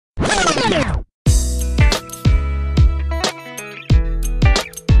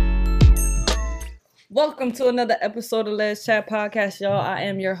Welcome to another episode of Let's Chat Podcast, y'all. I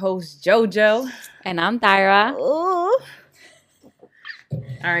am your host, JoJo. And I'm Thyra. Ooh.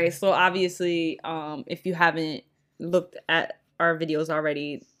 All right, so obviously, if you haven't looked at our videos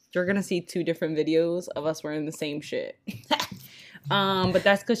already, you're going to see two different videos of us wearing the same shit. But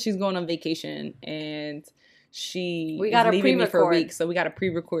that's because she's going on vacation, and she is leaving me for a week, so we got to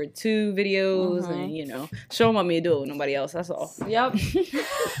pre-record two videos and, you know, show them what me to do with nobody else. That's all. Yep.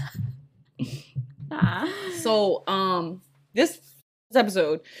 So, this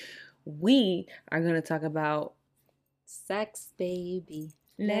episode, we are going to talk about sex, baby.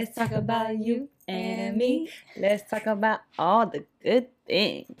 Let's talk about you and me. Let's talk about all the good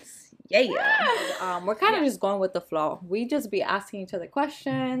things. Yeah. We're kind of just going with the flow. We just be asking each other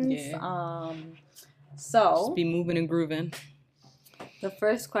questions. Yeah. So just be moving and grooving. The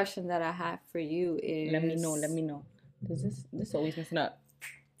first question that I have for you is... Let me know. Does this always messing up?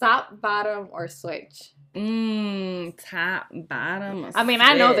 Top, bottom, or switch? Top, bottom, or I mean, switch.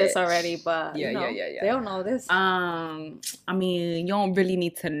 I know this already, but yeah. They don't know this. I mean, you don't really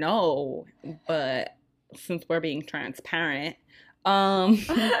need to know, but since we're being transparent, at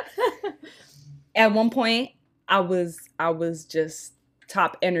one point I was just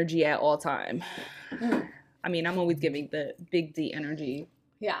top energy at all time. I mean, I'm always giving the big D energy.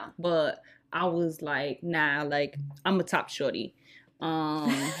 Yeah. But I was like, nah, like I'm a top shorty.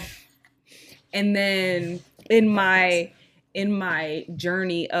 And then in my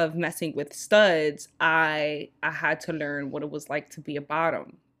journey of messing with studs, I had to learn what it was like to be a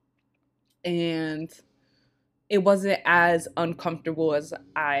bottom. And it wasn't as uncomfortable as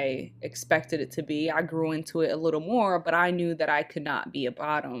I expected it to be. I grew into it a little more, but I knew that I could not be a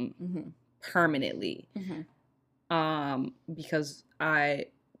bottom permanently. Because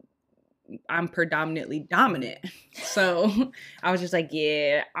I'm predominantly dominant. So I was just like,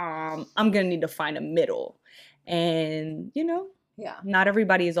 I'm going to need to find a middle. And, you know, not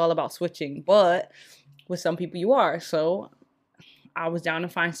everybody is all about switching, but with some people you are. So I was down to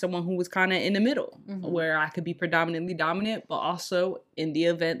find someone who was kind of in the middle, where I could be predominantly dominant, but also in the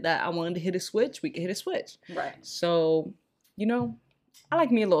event that I wanted to hit a switch, we could hit a switch. Right. So, you know, I like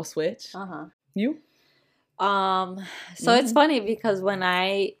me a little switch. You? So it's funny because when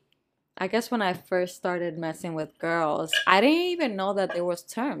I guess when I first started messing with girls, I didn't even know that there was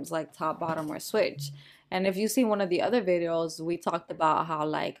terms like top, bottom, or switch. And if you see one of the other videos, we talked about how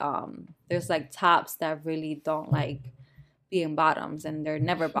like there's like tops that really don't like being bottoms, and they're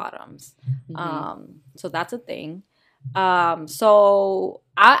never bottoms. So that's a thing. So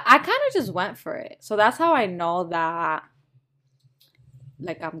I kind of just went for it. So that's how I know that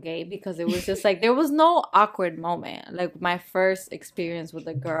like I'm gay, because it was just like there was no awkward moment. Like my first experience with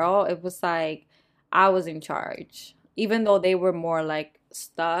a girl, it was like I was in charge, even though they were more like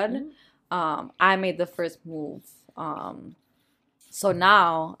stud. I made the first move. So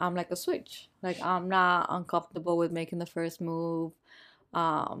now I'm like a switch. Like I'm not uncomfortable with making the first move.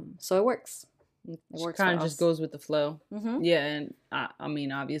 So it works. It works. Kind of just goes with the flow. Yeah, and I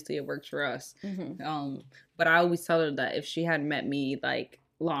mean, obviously it works for us. But I always tell her that if she had met me like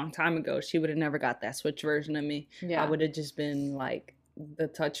a long time ago, she would have never got that switch version of me. I would have just been like the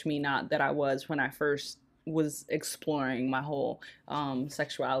touch me not that I was when I first was exploring my whole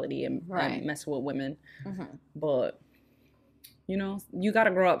sexuality and messing with women. But you know, you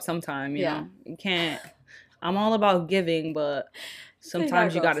gotta grow up sometime. You know, you can't. I'm all about giving, but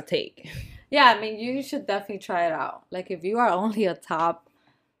sometimes you gotta take. Yeah, I mean, you should definitely try it out. Like, if you are only a top,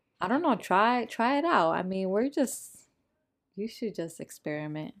 I don't know, try it out. I mean, you should just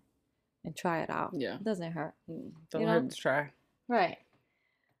experiment and try it out. Yeah. It doesn't hurt. Don't hurt to try. Right.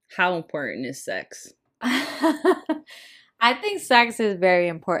 How important is sex? I think sex is very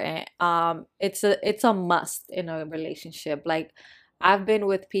important. It's a must in a relationship. Like, I've been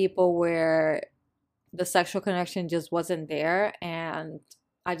with people where the sexual connection just wasn't there, and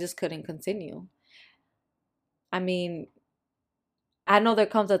I just couldn't continue. I mean, I know there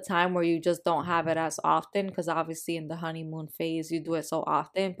comes a time where you just don't have it as often, because obviously in the honeymoon phase you do it so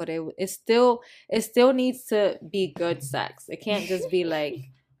often, but it still needs to be good sex. It can't just be like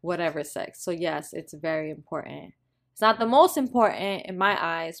whatever sex. So yes, it's very important. It's not the most important in my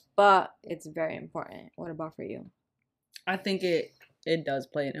eyes, but it's very important. What about for you? I think it does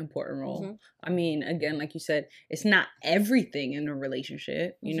play an important role. I mean, again, like you said, it's not everything in a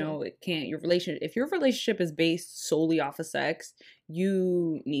relationship. You know, it can't. If your relationship is based solely off of sex,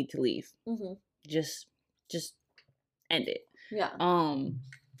 you need to leave. Just end it. Yeah.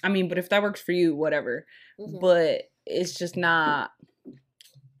 I mean, but if that works for you, whatever. But it's just not.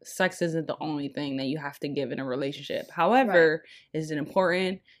 sex isn't the only thing that you have to give in a relationship. However, is it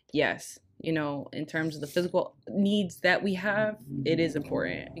important? Yes. You know, in terms of the physical needs that we have, it is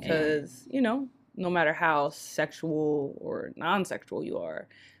important because, you know, no matter how sexual or non-sexual you are,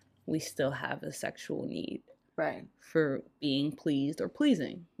 we still have a sexual need. Right. For being pleased or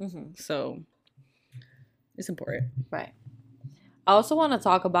pleasing. So it's important. Right. I also want to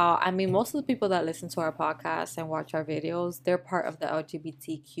talk about, I mean, most of the people that listen to our podcast and watch our videos, they're part of the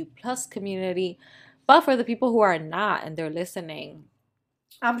LGBTQ plus community. But for the people who are not and they're listening,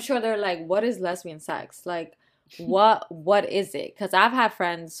 I'm sure they're like, what is lesbian sex? Like, what is it? Because I've had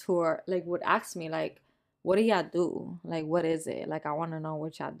friends who are like, would ask me, like, what do y'all do? Like, what is it? Like, I want to know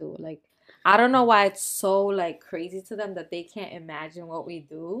what y'all do. Like, I don't know why it's so like crazy to them that they can't imagine what we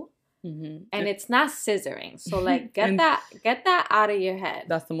do. And it's not scissoring. So like get that out of your head.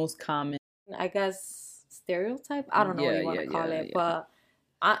 That's the most common, I guess, stereotype. I don't know what you want to call it, but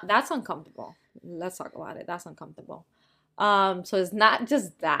that's uncomfortable. Let's talk about it. That's uncomfortable. So it's not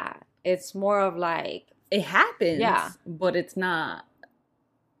just that. It's more of like it happens. Yeah. But it's not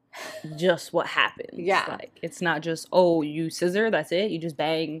just what happens. Yeah. Like it's not just, oh, you scissor, that's it. You just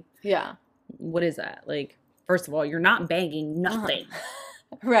bang. Yeah. What is that? Like, first of all, you're not banging nothing.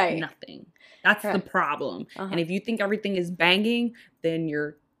 Right. Nothing. That's the problem. And if you think everything is banging, then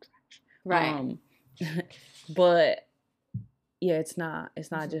you're right. But yeah, it's not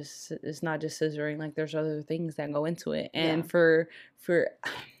just scissoring. Like there's other things that go into it. And for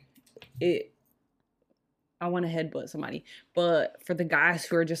it, I want to headbutt somebody. But for the guys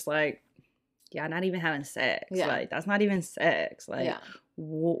who are just like, yeah, not even having sex. Yeah. Like that's not even sex. Like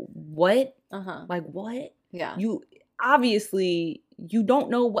what? Like what? Yeah. You obviously you don't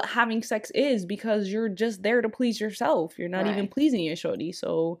know what having sex is because you're just there to please yourself. You're not even pleasing your shorty.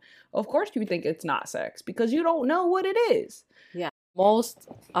 So of course you think it's not sex because you don't know what it is. Yeah. Most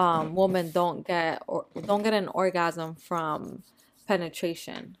women don't get an orgasm from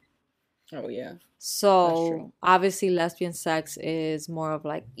penetration. Oh yeah. So obviously lesbian sex is more of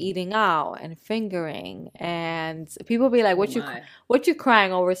like eating out and fingering, and people be like, what you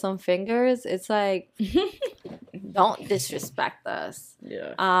crying over some fingers? It's like don't disrespect us.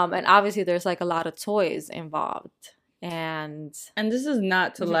 Yeah. And obviously there's like a lot of toys involved, and this is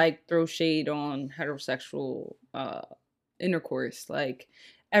not to like throw shade on heterosexual intercourse. Like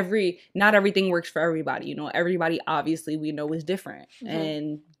not everything works for everybody. You know, everybody obviously we know is different,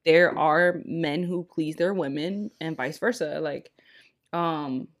 and there are men who please their women and vice versa. Like,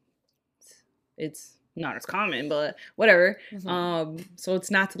 it's not as common, but whatever. So it's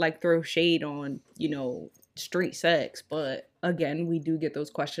not to like throw shade on, you know, straight sex, but again, we do get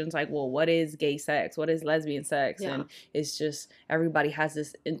those questions like, well, what is gay sex? What is lesbian sex? And it's just everybody has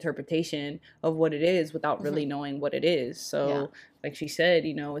this interpretation of what it is without really knowing what it is. So like she said,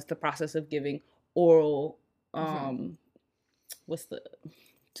 you know, it's the process of giving oral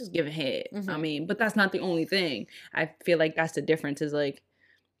just giving head. I mean, but that's not the only thing. I feel like that's the difference is like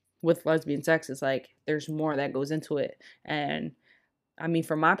with lesbian sex, it's like there's more that goes into it. And I mean,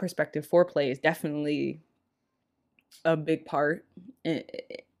 from my perspective, foreplay is definitely a big part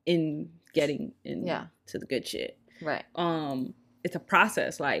in getting to the good shit. Right. It's a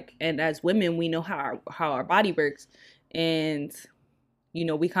process, like, and as women, we know how our body works, and you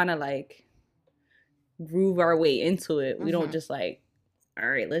know, we kind of like groove our way into it. We don't just like, all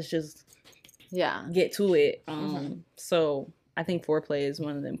right, let's just get to it. So I think foreplay is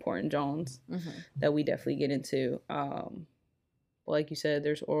one of the important zones that we definitely get into. Like you said,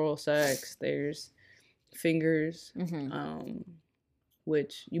 there's oral sex, there's fingers,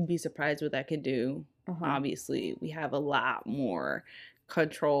 which you'd be surprised what that could do. Obviously, we have a lot more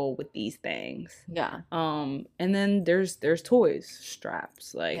control with these things. Yeah. And then there's toys,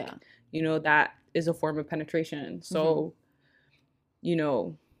 straps, like you know, that is a form of penetration. So you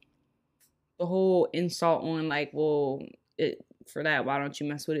know, the whole insult on like, well, for that, why don't you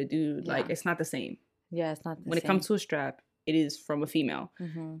mess with it, dude? Like, it's not the same. Yeah, it's not the same. When it comes to a strap, it is from a female.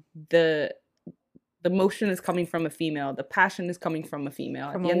 The motion is coming from a female. The passion is coming from a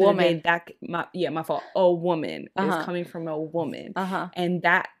female. From a woman. My fault. A woman is coming from a woman. And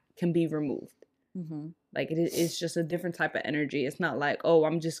that can be removed. Like, it's just a different type of energy. It's not like, oh,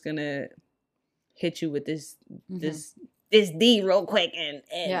 I'm just going to hit you with this D real quick and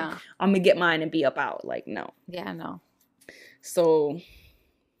I'm going to get mine and be up out. Like, no. Yeah, no. So,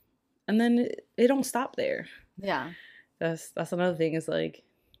 and then it don't stop there. Yeah. That's another thing. Is like,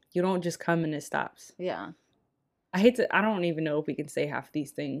 you don't just come and it stops. Yeah. I don't even know if we can say half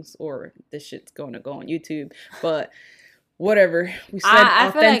these things or this shit's going to go on YouTube, but whatever. We said I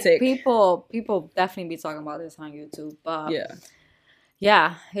authentic. feel like people definitely be talking about this on YouTube, but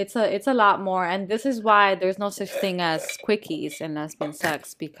Yeah, it's a lot more, and this is why there's no such thing as quickies in lesbian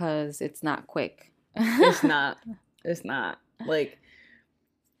sex, because it's not quick. It's not. It's not. Like,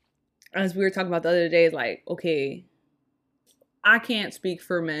 as we were talking about the other day, like, okay, I can't speak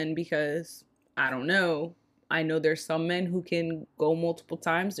for men because I don't know. I know there's some men who can go multiple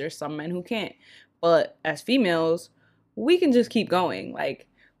times. There's some men who can't. But as females, we can just keep going. Like,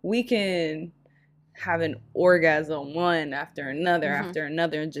 we can have an orgasm one after another after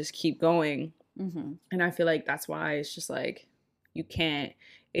another and just keep going. And I feel like that's why it's just like, you can't,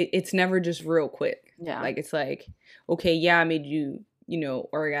 it's never just real quick. Yeah. Like, it's like, okay, yeah, I made you, you know,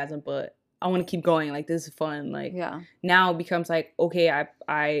 orgasm, but I want to keep going. Like, this is fun. Like, yeah. Now it becomes like, okay,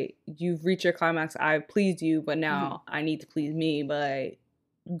 you've reached your climax. I pleased you, but now I need to please me by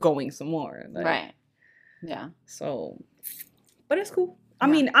going some more. Like, right. Yeah. So, but it's cool. I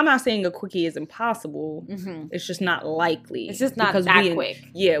mean, I'm not saying a quickie is impossible. It's just not likely. It's just not that quick.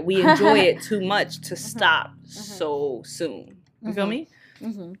 Yeah, we enjoy it too much to stop so soon. You feel me?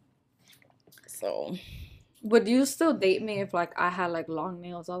 So, would you still date me if like I had like long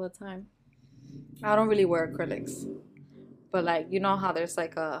nails all the time? I don't really wear acrylics, but like, you know how there's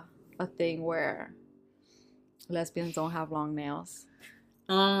like a thing where lesbians don't have long nails.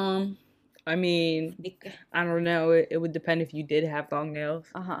 I mean, I don't know. It would depend if you did have long nails.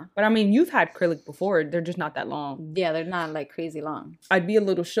 But I mean, you've had acrylic before. They're just not that long. Yeah, they're not like crazy long. I'd be a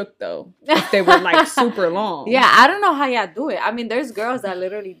little shook though if they were like super long. Yeah, I don't know how y'all do it. I mean, there's girls that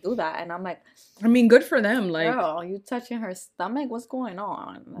literally do that, and I'm like, I mean, good for them. Like, girl, you touching her stomach? What's going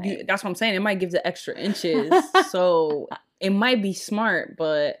on? Like, that's what I'm saying. It might give the extra inches, so it might be smart,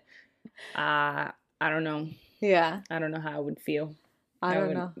 but I don't know. Yeah, I don't know how I would feel. I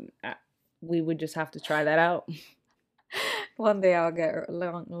don't know. We would just have to try that out. One day I'll get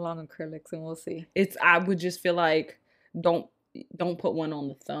long acrylics and we'll see. I would just feel like don't put one on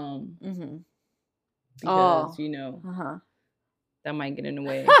the thumb. Because you know that might get in the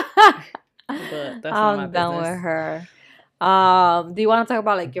way. But that's not my business. Done with her. Do you want to talk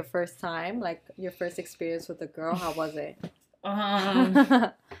about like your first time, like your first experience with a girl? How was it?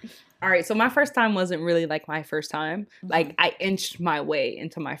 All right, so my first time wasn't really like my first time. Like, I inched my way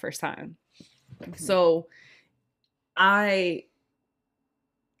into my first time. So I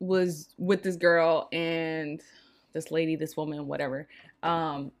was with this girl and this lady, this woman, whatever.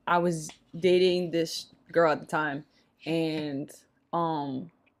 I was dating this girl at the time, and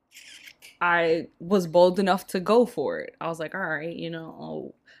I was bold enough to go for it. I was like, all right, you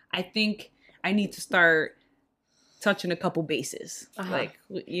know, I think I need to start touching a couple bases. Like,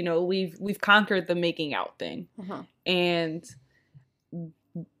 you know, we've conquered the making out thing. And you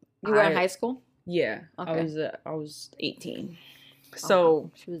were in high school? Yeah. Okay. I was 18.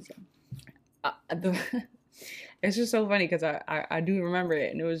 So she was young. It's just so funny because I do remember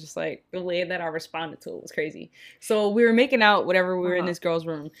it, and it was just like the way that I responded to it was crazy. So we were making out, whatever, we were in this girl's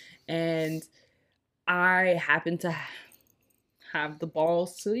room, and I happened to have the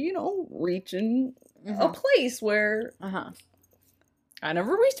balls to, you know, reach in a place where I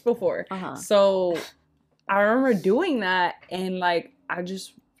never reached before. So I remember doing that, and like I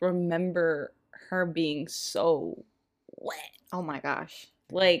just remember her being so wet. Oh my gosh.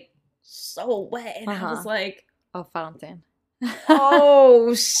 Like, so wet. And I was like, a fountain.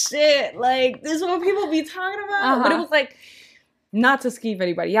 Oh shit. Like, this is what people be talking about. But it was like, not to skeeve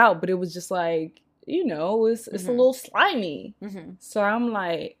anybody out, but it was just like, you know, it's a little slimy. So I'm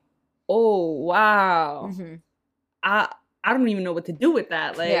like, oh wow. I don't even know what to do with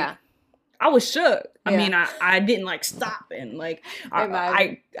that. Like, I was shook. I mean, I didn't like stop and like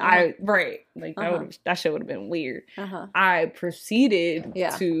I right, like that shit would have been weird. I proceeded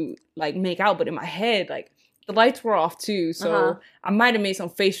to like make out, but in my head, like the lights were off too, so I might have made some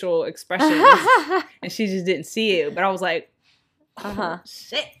facial expressions, and she just didn't see it. But I was like, oh,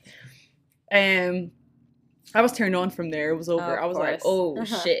 shit, and I was turned on from there. It was over. I was like, oh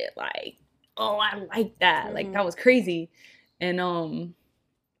shit, like, oh, I like that. Like, that was crazy, and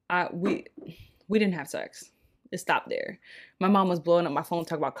we didn't have sex. It stopped there. My mom was blowing up my phone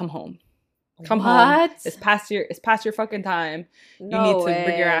talking about come home. Come home. It's past your fucking time. You need to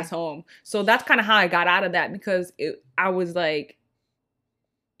bring your ass home. So that's kind of how I got out of that, because I was like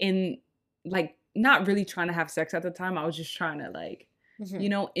in like not really trying to have sex at the time. I was just trying to like, you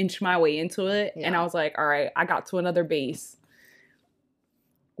know, inch my way into it. And I was like, all right, I got to another base.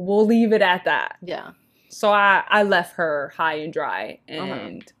 We'll leave it at that. Yeah. So I left her high and dry,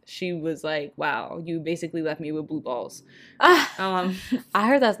 and she was like, wow, you basically left me with blue balls. I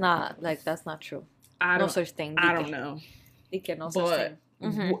heard that's not true. No such thing. I don't know. No such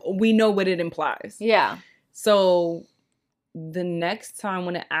thing. We know what it implies. Yeah. So the next time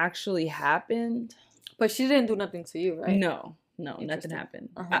when it actually happened. But she didn't do nothing to you, right? No, nothing happened.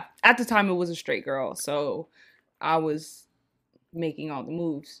 At the time, it was a straight girl, so I was making all the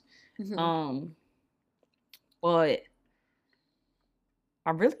moves. But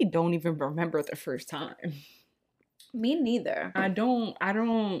I really don't even remember the first time. Me neither. I don't.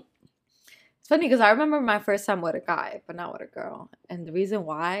 It's funny because I remember my first time with a guy, but not with a girl. And the reason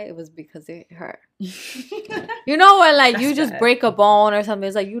why, it was because it hurt. You know when, like, you just break a bone or something,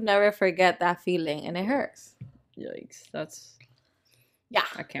 it's like you never forget that feeling, and it hurts. Yikes. That's... Yeah.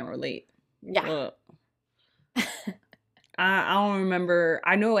 I can't relate. Yeah. I don't remember.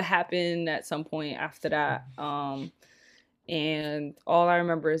 I know it happened at some point after that. And all I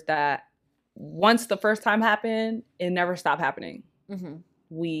remember is that once the first time happened, it never stopped happening.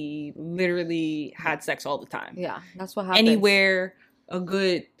 We literally had sex all the time. Yeah, that's what happens. Anywhere, a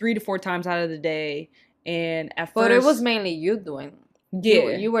good 3 to 4 times out of the day. And at first... But it was mainly you doing.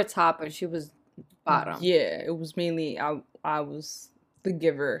 Yeah. You were top and she was bottom. Yeah, it was mainly... I was the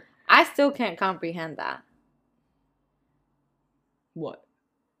giver. I still can't comprehend that. What?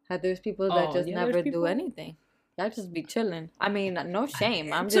 That there's people that just never do anything. Y'all just be chilling. I mean, no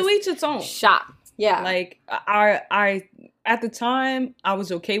shame. I'm just... To each its own. Shocked. Yeah. Like, I at the time, I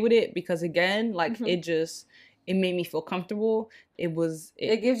was okay with it because, again, like, it made me feel comfortable.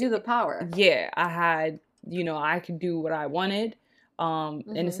 It gives you the power. Yeah. I had, I could do what I wanted,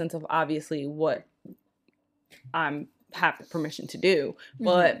 in the sense of, obviously, what I have the permission to do.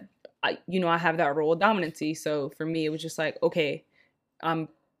 But, I have that role of dominancy. So, for me, it was just like, okay, I'm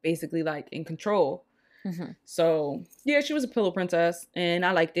basically, like, in control. So, yeah, she was a pillow princess, and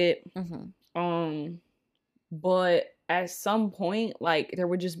I liked it. But at some point, like, there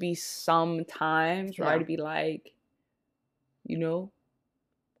would just be some times where I'd be like, I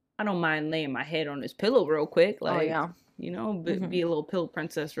don't mind laying my head on this pillow real quick. Like, be a little pillow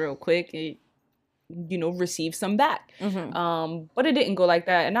princess real quick and, receive some back. But it didn't go like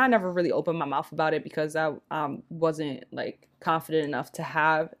that. And I never really opened my mouth about it because I wasn't, like, confident enough to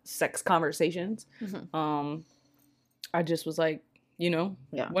have sex conversations. I just was like,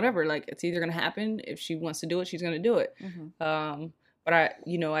 whatever, like, it's either gonna happen. If she wants to do it, she's gonna do it. But I,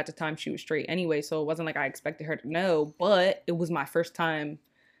 at the time she was straight anyway, so it wasn't like I expected her to know, but it was my first time.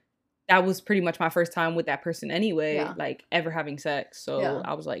 That was pretty much my first time with that person anyway, like, ever having sex. So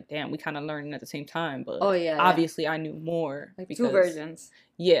I was like, damn, we kind of learned at the same time, but obviously I knew more. Like, because, 2 versions.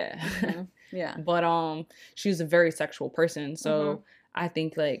 Yeah. Yeah. But she was a very sexual person, so I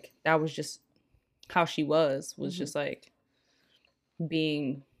think, like, that was just how she was just like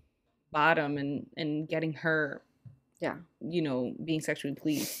being bottom and getting her, being sexually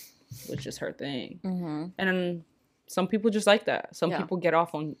pleased was just her thing. And some people just like that. Some people get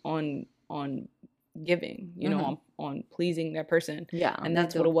off on giving, on pleasing that person. Yeah, and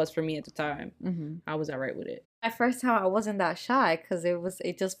that's what it was for me at the time. I was all right with it. At first time, I wasn't that shy because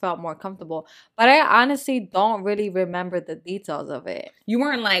it just felt more comfortable. But I honestly don't really remember the details of it. You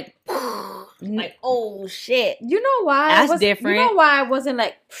weren't like, oh shit. You know why? That's different. You know why I wasn't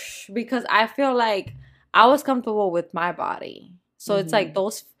like, because I feel like I was comfortable with my body. So it's like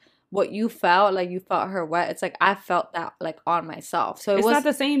what you felt, like you felt her wet. It's like I felt that, like, on myself. So it's not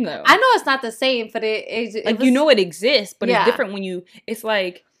the same though. I know it's not the same, but it like, was, it exists, but it's different when it's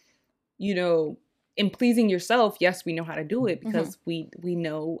like, in pleasing yourself, yes, we know how to do it because we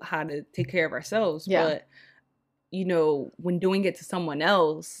know how to take care of ourselves. But, when doing it to someone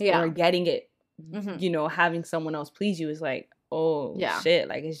else or getting it, having someone else please you is like, oh, shit.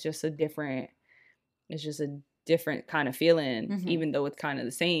 Like, it's just a different kind of feeling, even though it's kind of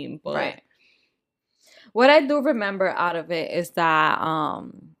the same. But what I do remember out of it is that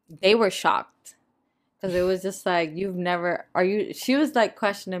they were shocked. Because it was just like, she was like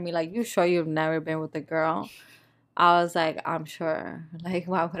questioning me, like, you sure you've never been with a girl? I was like, I'm sure. Like,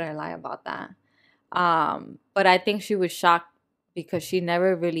 why would I lie about that? But I think she was shocked because she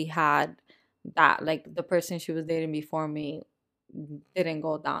never really had that. Like, the person she was dating before me didn't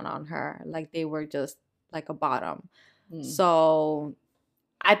go down on her. Like, they were just like a bottom. So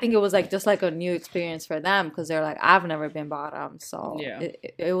I think it was like just like a new experience for them because they're like, I've never been bottom. So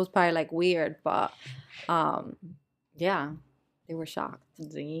it was probably like weird, but they were shocked.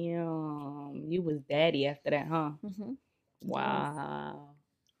 Damn, you was daddy after that, huh? Wow.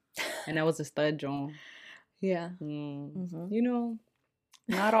 And that was a stud joint. Yeah.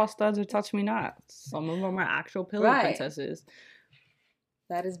 Not all studs are touch me not. Some of them are actual pillow princesses.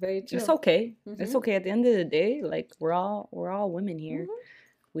 That is very true. It's okay. It's okay. At the end of the day, like, we're all women here.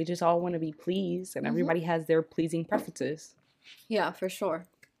 We just all want to be pleased, and everybody has their pleasing preferences. Yeah, for sure.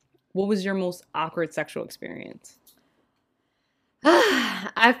 What was your most awkward sexual experience?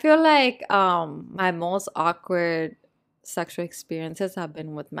 I feel like my most awkward sexual experiences have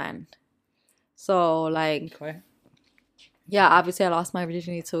been with men. So like, Okay. yeah, obviously I lost my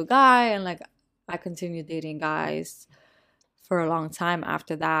virginity to a guy, and like I continued dating guys for a long time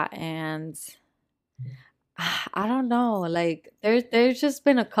after that, and I don't know, like there's just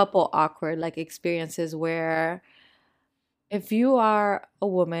been a couple awkward like experiences where if you are a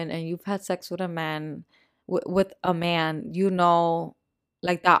woman and you've had sex with a man, with a man, you know,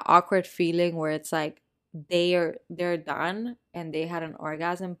 like that awkward feeling where it's like they're done and they had an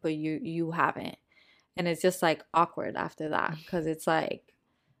orgasm, but you haven't, and it's just like awkward after that because it's like,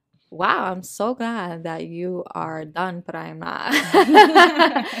 wow, I'm so glad that you are done, but I'm not.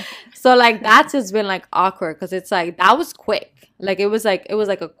 So like that's just been like awkward because it's like that was quick. Like it was like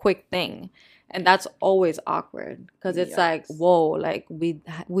a quick thing. And that's always awkward because it's like, whoa, like we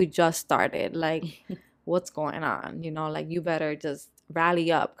just started. Like, what's going on? You know, like you better just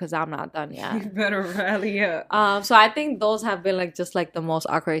rally up because I'm not done yet. You better rally up. So I think those have been like just like the most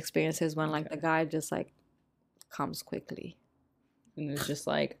awkward experiences when like the guy just like comes quickly. And it's just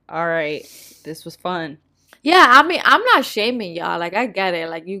like, all right, this was fun. Yeah, I mean, I'm not shaming y'all. Like, I get it.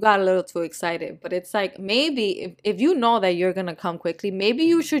 Like, you got a little too excited. But it's like, maybe if you know that you're going to come quickly, maybe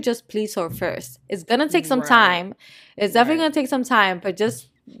you should just please her first. It's going to take some time. It's definitely going to take some time. But just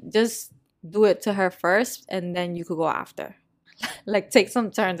do it to her first, and then you could go after. Like, take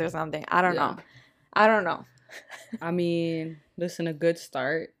some turns or something. I don't know. I mean, listen, a good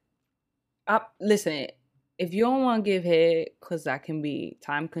start. Listen, if you don't want to give head, because that can be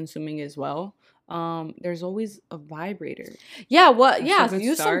time consuming as well, there's always a vibrator. Yeah, what? Yeah,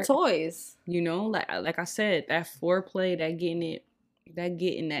 use some toys. You know, like I said, that foreplay, that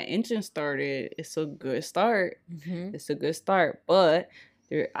getting that engine started, it's a good start. Mm-hmm. It's a good start. But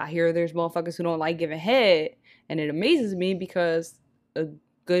I hear there's motherfuckers who don't like giving head, and it amazes me because a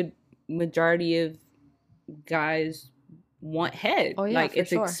good majority of guys want head. Oh yeah, like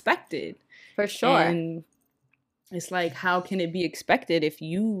it's expected. For sure. And it's like, how can it be expected if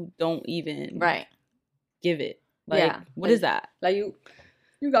you don't even give it? Like, what is that? Like you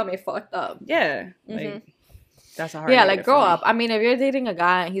got me fucked up. Yeah. Like, that's a hard. Yeah, like grow up. I mean, if you're dating a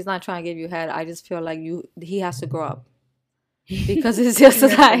guy and he's not trying to give you head, I just feel like he has to grow up. Because it's just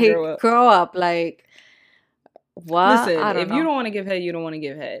like grow up. Like, what? Listen, if you don't want to give head, you don't want to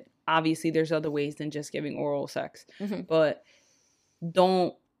give head. Obviously, there's other ways than just giving oral sex. Mm-hmm. But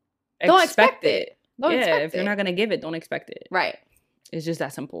don't expect it. If you're not going to give it, don't expect it. Right. It's just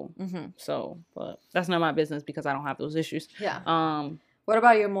that simple. Mm-hmm. So, but that's not my business because I don't have those issues. Yeah. What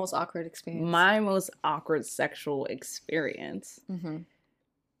about your most awkward experience? My most awkward sexual experience. Mm-hmm.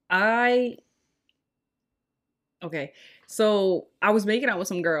 Okay. So, I was making out with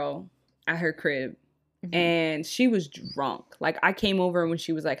some girl at her crib. Mm-hmm. And she was drunk. Like, I came over when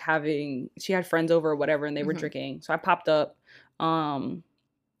she was like she had friends over or whatever, and they were drinking. So I popped up.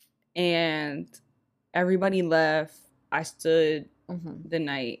 And everybody left. I stood the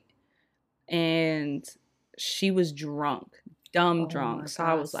night, and she was drunk, drunk. So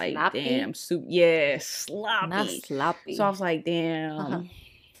I was like, sloppy? Damn, sloppy. Not sloppy. So I was like, damn,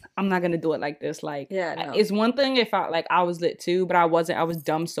 I'm not gonna do it like this. Like, it's one thing if I was lit too, but I wasn't. I was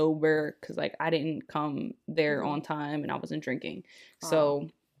dumb sober because like I didn't come there on time and I wasn't drinking. So,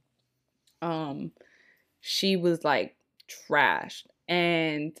 she was like trashed,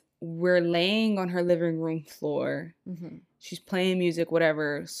 and we're laying on her living room floor. Mm-hmm. She's playing music,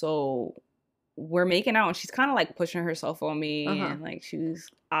 whatever. So we're making out, and she's kind of like pushing herself on me, and like she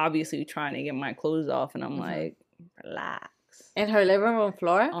was obviously trying to get my clothes off, and I'm like, relax. In her living room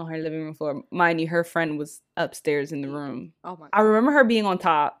floor? On her living room floor. Mind you, her friend was upstairs in the room. Oh my God. I remember her being on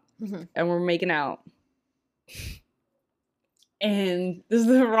top, and we're making out. And this is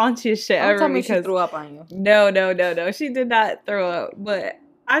the raunchiest shit ever. Don't tell me she threw up on you. No. She did not throw up, but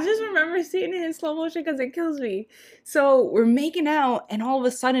I just remember seeing it in slow motion because it kills me. So we're making out, and all of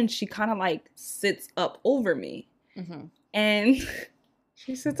a sudden she kind of like sits up over me. Mm-hmm. And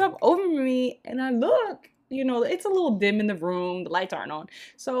she sits up over me, and I look, it's a little dim in the room. The lights aren't on.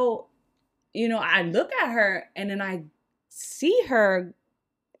 So, I look at her, and then I see her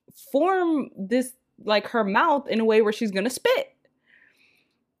form this, like her mouth in a way where she's going to spit.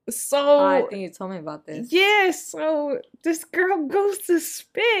 So I think you told me about this. Yeah, so this girl goes to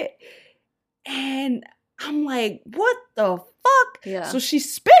spit, and I'm like, what the fuck? Yeah. So she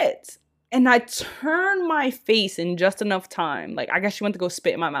spits, and I turn my face in just enough time. Like, I guess she went to go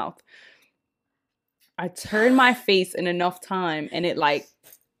spit in my mouth. I turned my face in enough time, and it like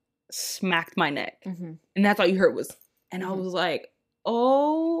smacked my neck. Mm-hmm. And that's all you heard was, and I was like,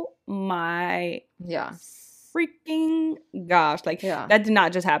 oh my freaking gosh. Like, that did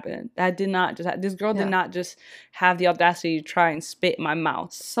not just happen. That did not just happen. This girl did not just have the audacity to try and spit in my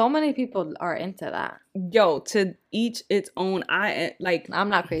mouth. So many people are into that. Yo, to each its own. I'm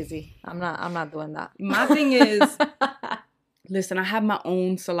not crazy. I'm not doing that. My thing is, listen, I have my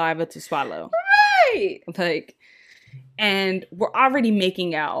own saliva to swallow. Right. Like, and we're already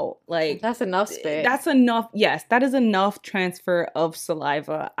making out. Like, that's enough spit. That's enough. Yes, that is enough transfer of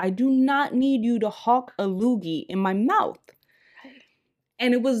saliva. I do not need you to hawk a loogie in my mouth.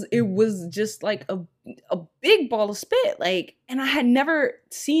 And it was just like a big ball of spit. Like, and I had never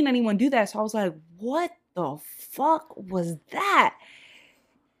seen anyone do that. So I was like, what the fuck was that?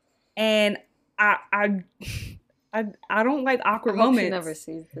 And I don't like awkward moments. She never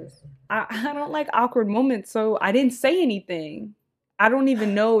sees this. I don't like awkward moments, so I didn't say anything. I don't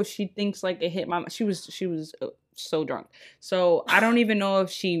even know if she thinks like it hit my. She was so drunk, so I don't even know if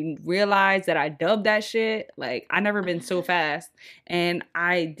she realized that I dubbed that shit. Like, I never been so fast, and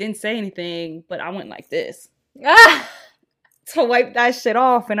I didn't say anything, but I went like this to wipe that shit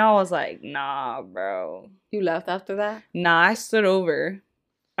off, and I was like, nah, bro. You left after that? Nah, I stood over.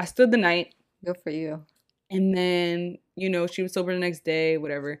 I stood the night. Good for you. And then, she was sober the next day,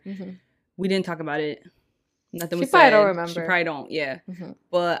 whatever. Mm-hmm. We didn't talk about it. Nothing was said. She probably don't remember. She probably don't, yeah. Mm-hmm.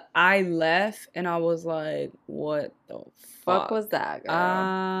 But I left and I was like, what the fuck was that, girl?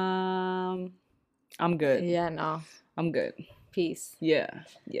 I'm good. Yeah, no. I'm good. Peace. Yeah.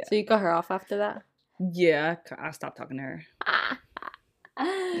 So you cut her off after that? Yeah, I stopped talking to her.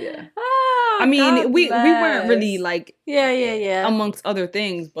 Yeah. Oh, I mean, we weren't really like yeah amongst other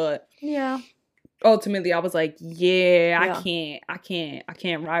things, but yeah. Ultimately, I was like, I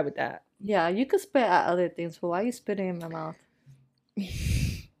can't ride with that. Yeah, you could spit at other things, but why are you spitting in my mouth?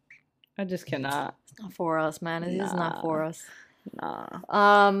 I just cannot. It's not for us, man. It is not for us. Nah.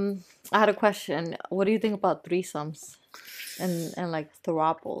 I had a question. What do you think about threesomes and like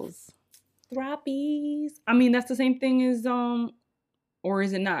throuples? Throppies. I mean, that's the same thing as or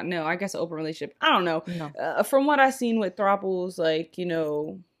is it not? No, I guess an open relationship. I don't know. No. From what I've seen with throuples, like,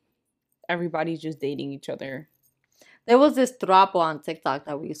 everybody's just dating each other. There was this throuple on TikTok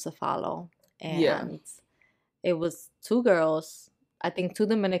that we used to follow. And it was two girls, I think 2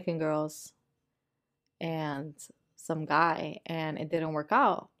 Dominican girls, and some guy. And it didn't work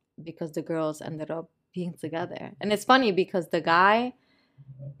out because the girls ended up being together. And it's funny because the guy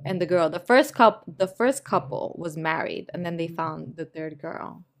and the girl, the first couple was married. And then they found the third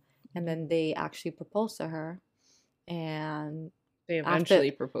girl. And then they actually proposed to her. And they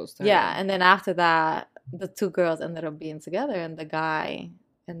eventually proposed to her. Yeah, and then after that, the 2 girls ended up being together, and the guy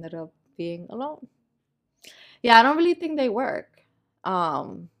ended up being alone. Yeah, I don't really think they work.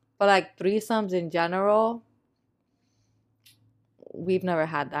 But like threesomes in general, we've never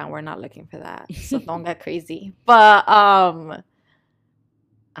had that. And we're not looking for that, so don't get crazy. But I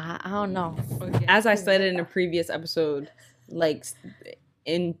don't know. As I said in a previous episode, like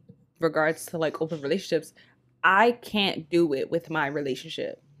in regards to like open relationships, I can't do it with my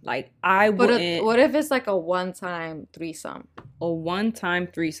relationship. Like, I wouldn't. What if it's like a one-time threesome? A one-time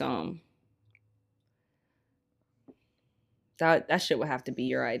threesome. That shit would have to be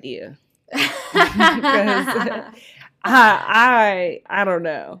your idea. Because I don't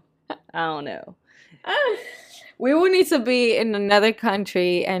know. We will need to be in another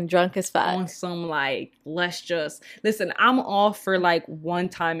country and drunk as fuck. On some, like, let's just... Listen, I'm all for, like,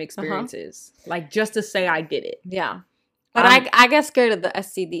 one-time experiences. Like, just to say I did it. Yeah. But I get scared of the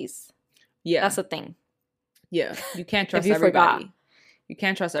STDs. Yeah. That's the thing. Yeah. You can't trust everybody. Forgot. You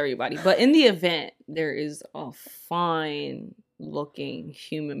can't trust everybody. But in the event there is a fine-looking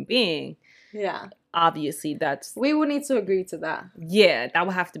human being... Yeah. Obviously, that's... We would need to agree to that. Yeah, that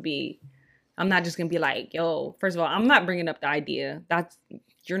would have to be... I'm not just going to be like, yo, first of all, I'm not bringing up the idea.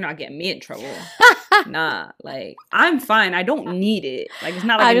 You're not getting me in trouble. Nah, like, I'm fine. I don't need it. Like, it's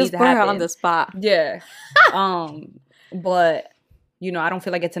not like I just put her on the spot. Yeah. But, I don't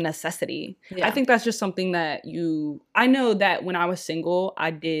feel like it's a necessity. Yeah. I think that's just something that I know that when I was single,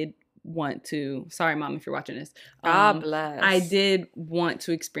 I did want to, sorry, Mom, if you're watching this. God bless. I did want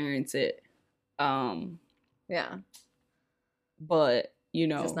to experience it. Yeah. But... It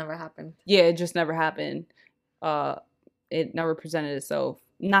just never happened. Yeah, it just never happened. It never presented itself.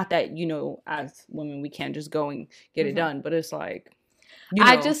 Not that, as women, we can't just go and get it done. But it's like,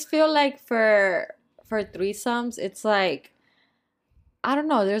 I just feel like for threesomes, it's like, I don't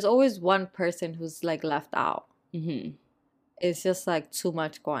know. There's always one person who's like left out. Mm-hmm. it's just like too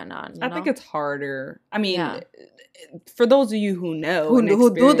much going on. I think it's harder. I mean, for those of you who know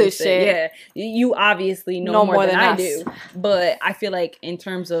who do this shit, yeah, you obviously know more than I do. But I feel like in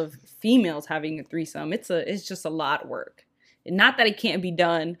terms of females having a threesome, it's just a lot of work. Not that it can't be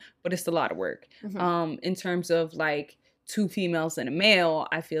done, but it's a lot of work. Mm-hmm. In terms of like 2 females and a male,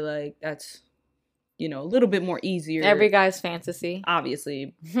 I feel like that's, you know, a little bit more easier. Every guy's fantasy,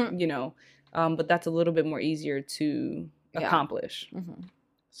 obviously, you know, but that's a little bit more easier to accomplish. Mm-hmm.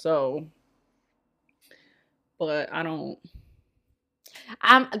 So, but I don't.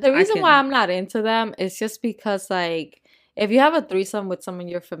 The reason why I'm not into them is just because, like, if you have a threesome with someone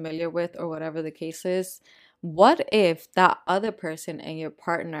you're familiar with or whatever the case is, what if that other person and your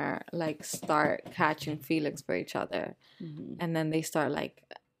partner like start catching feelings for each other, mm-hmm. and then they start like,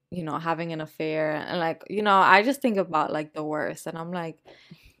 you know, having an affair, and like, you know, I just think about like the worst, and I'm like,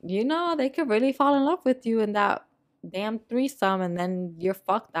 you know, they could really fall in love with you in that damn threesome, and then you're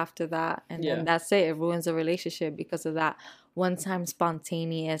fucked after that, and then that's it. It ruins a relationship because of that one-time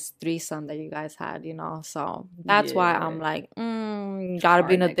spontaneous threesome that you guys had, you know. So that's why I'm like, gotta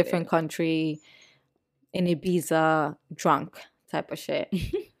be in a different country, in Ibiza, drunk type of shit.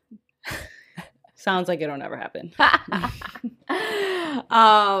 Sounds like it'll never happen.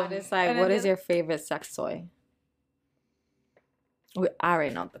 It's like, what is your favorite sex toy? I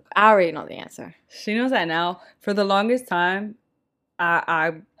already know the answer. She knows that now. For the longest time,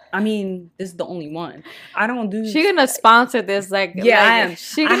 I mean, this is the only one. I don't do. She gonna sponsor this, like, yeah, like, I am.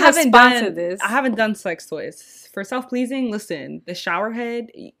 She gonna sponsor this. I haven't done sex toys for self-pleasing. Listen, the shower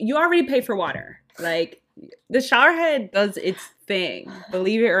head. You already pay for water. Like, the shower head does its thing.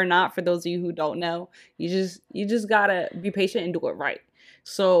 Believe it or not, for those of you who don't know, you just gotta be patient and do it right.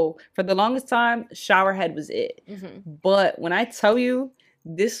 So for the longest time, shower head was it. Mm-hmm. But when I tell you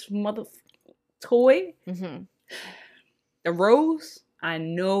this mother toy, mm-hmm. the rose, I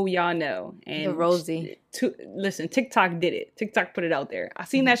know y'all know. And the Rosie. Listen, TikTok did it. TikTok put it out there. I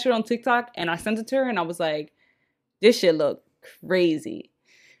seen that shit on TikTok and I sent it to her and I was like, this shit look crazy.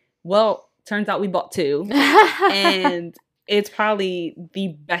 Well, turns out we bought 2. And it's probably the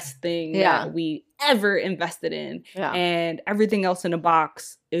best thing that we ever invested in. Yeah. And everything else in the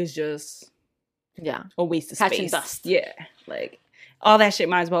box is just a waste of space. Catching dust. Yeah. Like, all that shit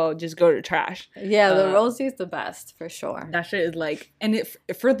might as well just go to the trash. Yeah, the Rosie is the best, for sure. That shit is like, and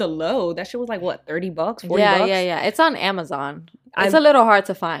for the low, that shit was like, what, $30, $40? Yeah. It's on Amazon. It's a little hard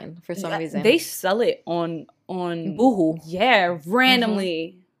to find for some reason. They sell it on Boohoo. Yeah,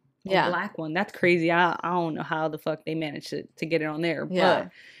 randomly. Mm-hmm. Yeah, black one. That's crazy. I don't know how the fuck they managed to get it on there. But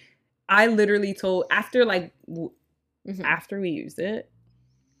I literally told after we used it,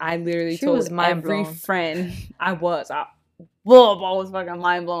 I literally told every friend I was fucking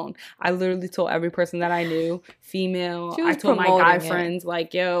mind blown. I literally told every person that I knew, female. I told my guy friends,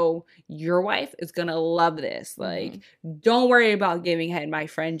 like, yo, your wife is gonna love this. Like, don't worry about giving head, my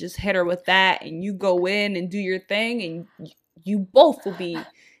friend. Just hit her with that, and you go in and do your thing, and you both will be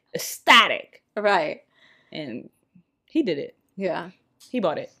ecstatic. Right. And he did it. Yeah. He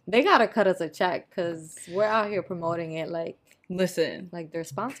bought it. They gotta cut us a check because we're out here promoting it like, listen, like they're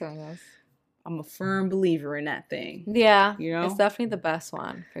sponsoring us. I'm a firm believer in that thing. Yeah. You know? It's definitely the best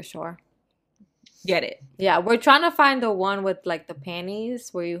one for sure. Get it. Yeah. We're trying to find the one with like the panties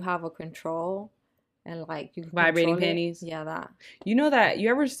where you have a control and like you can vibrating panties. Yeah, that. You know that you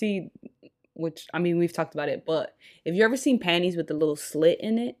ever see, which I mean we've talked about it, but if you ever seen panties with the little slit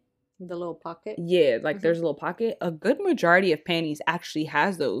in it, the little pocket, like there's a little pocket, a good majority of panties actually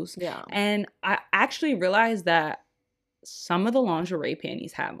has those. Yeah. And I actually realized that some of the lingerie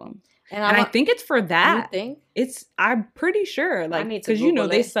panties have them, and I think it's for that. You think? I'm pretty sure, like, because you know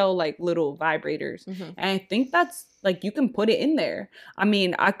they sell like little vibrators, and I think that's like you can put it in there. I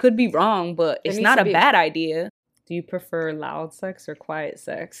mean, I could be wrong, but it's not a bad idea. Do you prefer loud sex or quiet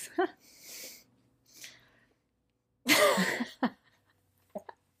sex?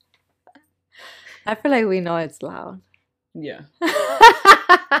 I feel like we know it's loud. Yeah.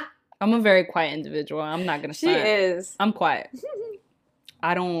 I'm a very quiet individual. I'm not gonna stunt. She is. I'm quiet.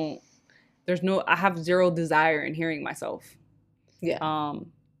 I have zero desire in hearing myself. Yeah.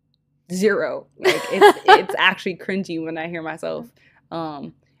 Zero. Like it's actually cringy when I hear myself.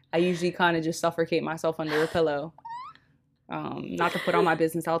 I usually kind of just suffocate myself under a pillow. Not to put all my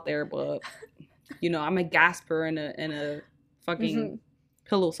business out there, but you know, I'm a gasper and a fucking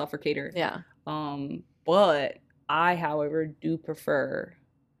pillow suffocator. Yeah. But I, however, do prefer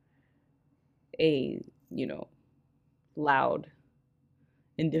a, you know, loud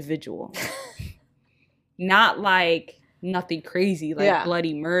individual. Not like nothing crazy, like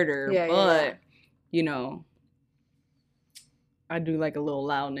bloody murder, but you know, I do like a little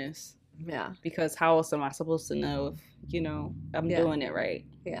loudness. Yeah. Because how else am I supposed to know if, you know, I'm doing it right?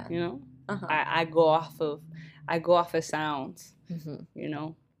 Yeah. You know? I go off of sounds. You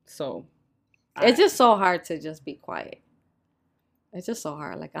know? So it's just so hard to just be quiet. It's just so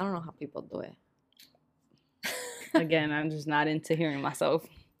hard. Like, I don't know how people do it. Again, I'm just not into hearing myself.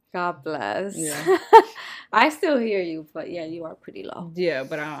 God bless. Yeah. I still hear you, but yeah, you are pretty low. Yeah,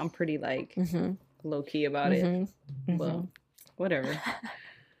 but I'm pretty like low key about it. But whatever.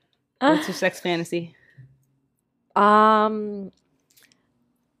 What's your sex fantasy?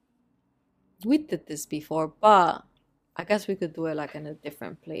 We did this before, but I guess we could do it like in a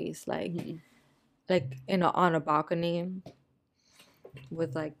different place, like on a balcony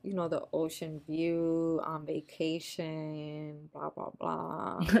with, like, you know, the ocean view, on vacation, blah blah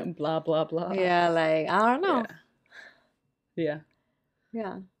blah. Blah blah blah. Yeah, like, I don't know. Yeah.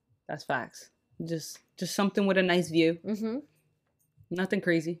 Yeah. That's facts. Just something with a nice view. Nothing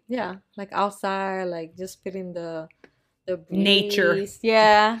crazy. Yeah, like outside, like just feeling the breeze. Nature.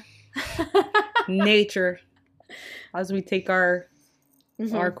 Yeah. Nature. As we take our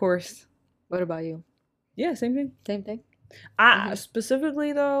course. What about you? Yeah, same thing. Same thing.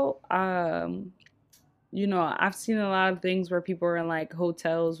 Specifically though, you know, I've seen a lot of things where people are in like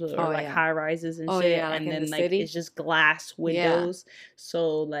hotels or like high rises and shit, yeah, like and then the like city. It's just glass windows.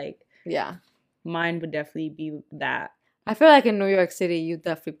 So like, mine would definitely be that. I feel like in New York City, you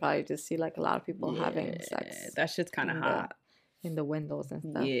definitely probably just see like a lot of people having sex. That shit's kind of hot. In the windows and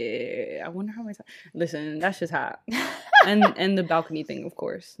stuff. Yeah, I wonder how many times. Listen, that's just hot. and the balcony thing, of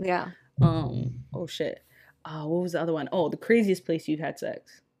course. Yeah. Oh shit. What was the other one? Oh, the craziest place you've had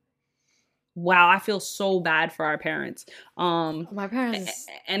sex. Wow, I feel so bad for our parents. My parents.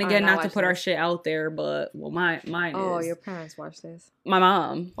 And again, not to put our shit out there, but well, mine is. Oh, your parents watch this. My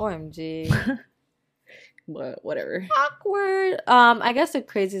mom. OMG. But whatever. Awkward. I guess the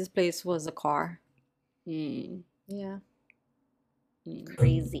craziest place was a car. Yeah.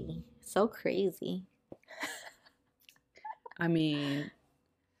 Crazy. So crazy. I mean,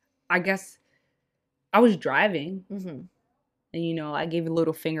 I guess I was driving and, you know, I gave a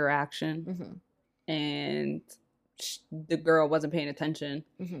little finger action and the girl wasn't paying attention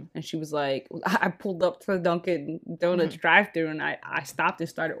and she was like, I pulled up to the Dunkin' Donuts drive-thru and I stopped and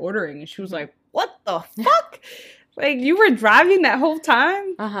started ordering and she was like, what the fuck? Like, you were driving that whole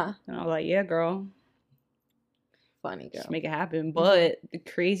time? And I was like, yeah, girl. Funny girl. Just make it happen. But the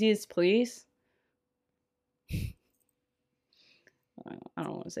craziest place, I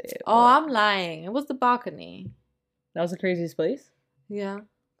don't want to say it. Oh, I'm lying. It was the balcony. That was the craziest place? Yeah.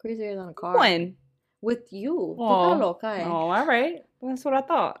 Crazier than a car. When? With you. Oh, all right. That's what I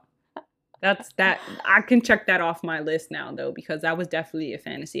thought. That I can check that off my list now though, because that was definitely a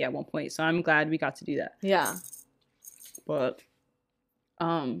fantasy at one point. So I'm glad we got to do that. Yeah. But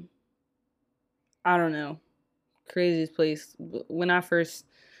I don't know. Craziest place. When I first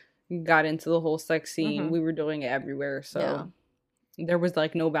got into the whole sex scene, we were doing it everywhere. So there was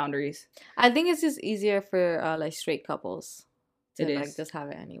like no boundaries. I think it's just easier for like straight couples to like just have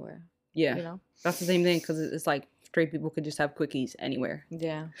it anywhere. Yeah. You know? That's the same thing because it's like straight people could just have quickies anywhere.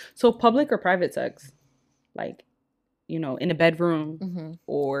 Yeah. So public or private sex? Like, you know, in a bedroom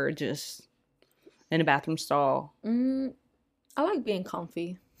or just in a bathroom stall? I like being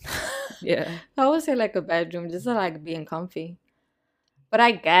comfy. Yeah. I would say like a bedroom, just to like being comfy. But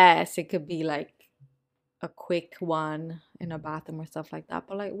I guess it could be like a quick one in a bathroom or stuff like that.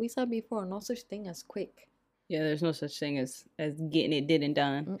 But like we said before, no such thing as quick. Yeah, there's no such thing as getting it did and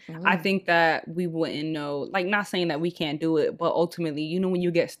done. I think that we wouldn't know, like, not saying that we can't do it, but ultimately, you know, when you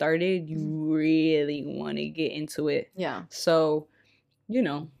get started, you really want to get into it. Yeah. So, you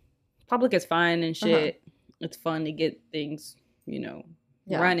know, public is fine and shit. It's fun to get things, you know,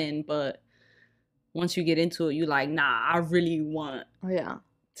 running. But once you get into it, you like, nah, I really want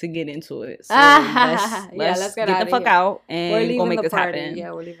to get into it. So let's get the fuck out and go make this happen.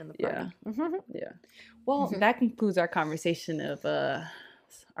 Yeah, we're leaving the party. Yeah. Well, that concludes our conversation of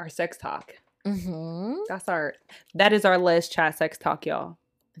our sex talk. That is our Let's Chat sex talk, y'all.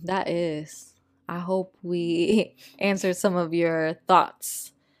 That is. I hope we answered some of your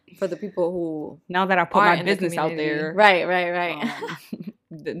thoughts for the people who now that I put my business out there. Right.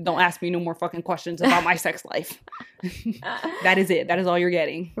 Don't ask me no more fucking questions about my sex life. That is it. That is all you're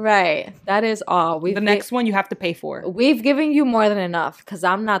getting. Right. That is all. The next one you have to pay for. We've given you more than enough because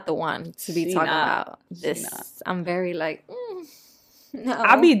I'm not the one to be talking about this. I'm very like, no.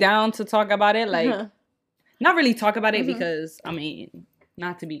 I'll be down to talk about it. Like, not really talk about it because, I mean,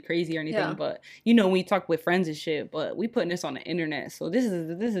 not to be crazy or anything, but, you know, we talk with friends and shit, but we putting this on the internet. So this is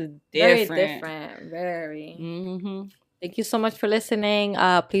different. Very different. Very. Thank you so much for listening.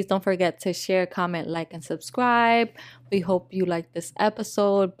 Please don't forget to share, comment, like, and subscribe. We hope you like this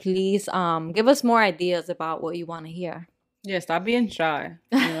episode. Please give us more ideas about what you want to hear. Yeah, stop being shy.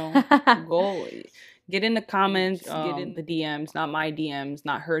 You know, go get in the comments, get in the DMs, not my DMs,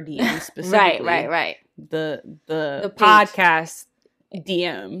 not her DMs specifically. Right. The podcast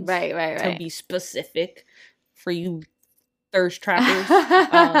DMs. Right. To be specific for you thirst trappers.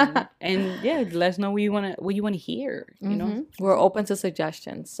 And yeah, let us know what you wanna hear. You know, we're open to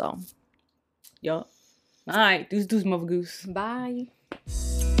suggestions. So, yup. All right, deuce, mother goose. Bye.